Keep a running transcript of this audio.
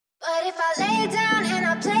if I lay down and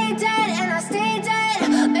I play dead and I stay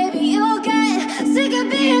dead, maybe you'll get sick of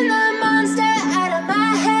being the monster out of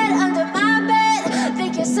my head, under my bed.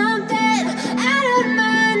 Think you're something out of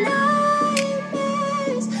my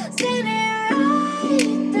nightmares, standing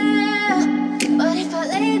right there. But if I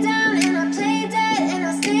lay down and I play dead and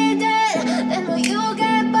I stay dead, then will you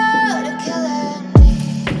get bored of killing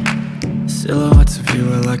me? Silhouettes of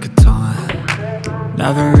you are like a taunt.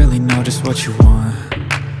 Never really know just what you want.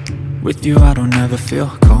 With you I don't ever feel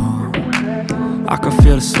calm. I can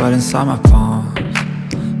feel the sweat inside my palms.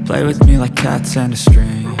 Play with me like cats and a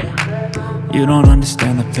string. You don't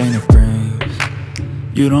understand the pain it brings.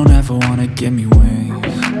 You don't ever wanna give me wings.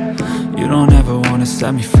 You don't ever wanna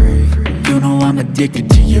set me free. You know I'm addicted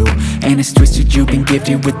to you, and it's twisted, you've been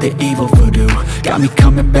gifted with the evil voodoo. Got me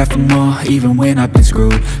coming back for more, even when I've been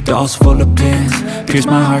screwed. Dolls full of pins, pierce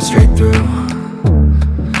my heart straight through.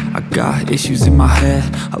 I got issues in my head,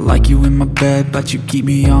 I like you in my bed, but you keep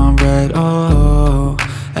me on red. Oh,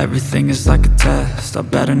 everything is like a test, I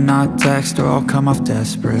better not text or I'll come off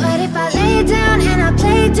desperate. But if I lay down and I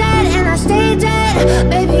play dead and I stay dead,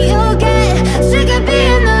 maybe you'll get sick of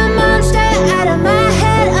being the monster out of my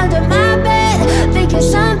head, under my bed. Think you're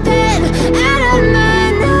something out of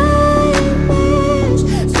my nightmares,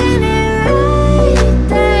 standing right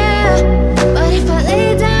there. But if I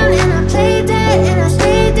lay down and I play dead and I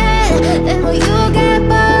stay dead, then will you get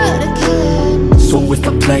bored of killing me? So if I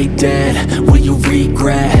play dead, will you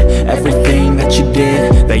regret everything that you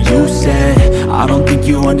did, that you said? I don't think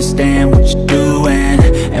you understand what you're doing,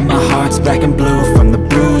 and my heart's black and blue from the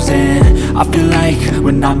bruising. I feel like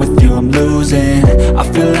when I'm with you I'm losing. I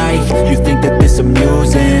feel like you think that this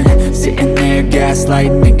amusing, sitting there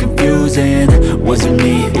gaslighting and confusing. Was it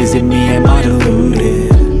me? Is it me? Am I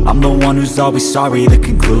deluded? I'm the one who's always sorry, the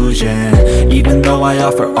conclusion, even though I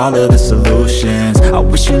offer all of the solutions. I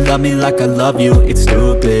wish you loved me like I love you, it's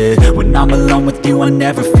stupid. When I'm alone with you I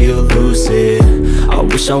never feel lucid. I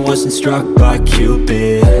wish I wasn't struck by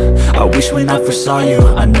Cupid. I wish when I first saw you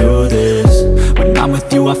I knew this. When I'm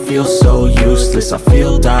with you I feel so useless, I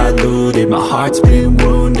feel diluted, my heart's been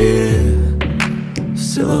wounded.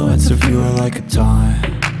 Silhouettes of you are like a taunt.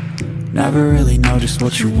 Never really know just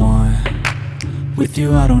what you want. With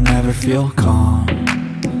you I don't ever feel calm.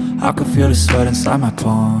 I can feel the sweat inside my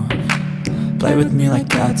palms. Play with me like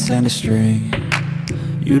cats and a string.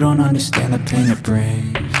 You don't understand the pain it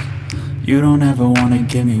brings. You don't ever wanna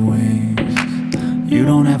give me wings. You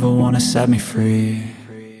don't ever wanna set me free.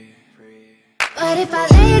 But if I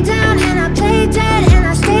lay down and I play dead and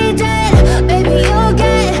I stay dead, maybe you'll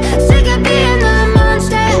get sick of being the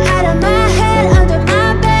monster out of my head, under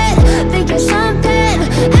my bed. Think you're something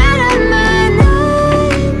out of my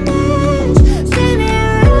nightmares,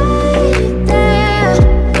 standing right there.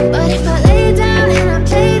 But if I lay down and I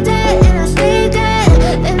play dead and I stay dead,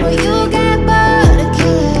 then will you get bored of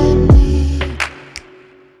killing me?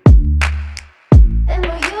 Then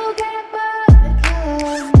will you get bored of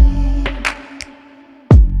killing me?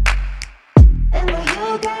 Then will you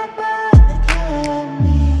get bored of killing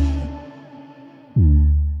me?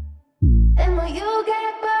 Then will you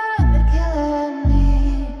get bored of killing me?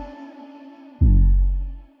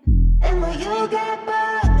 Then will you get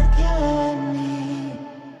bored of killing me?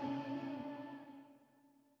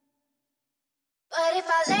 But if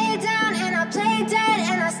I lay down and I play dead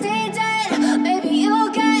and I stay dead, maybe you'll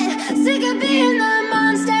get sick of being the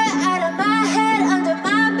monster out of my head, under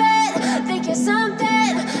my bed. Think you're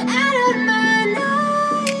something out of my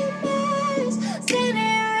nightmares,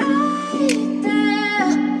 standing right there.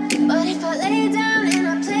 But if I lay down and I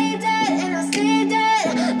play dead and I stay dead,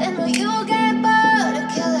 then will you get bored of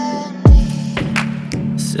killing me?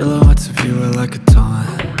 Silhouettes of you are like a taunt.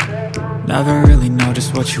 Never really know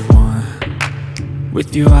just what you want.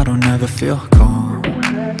 With you I don't ever feel calm.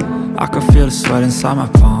 I can feel the sweat inside my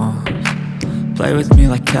palms. Play with me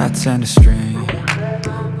like cats and a string.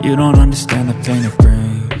 You don't understand the pain it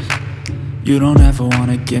brings. You don't ever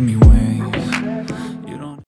wanna give me wings.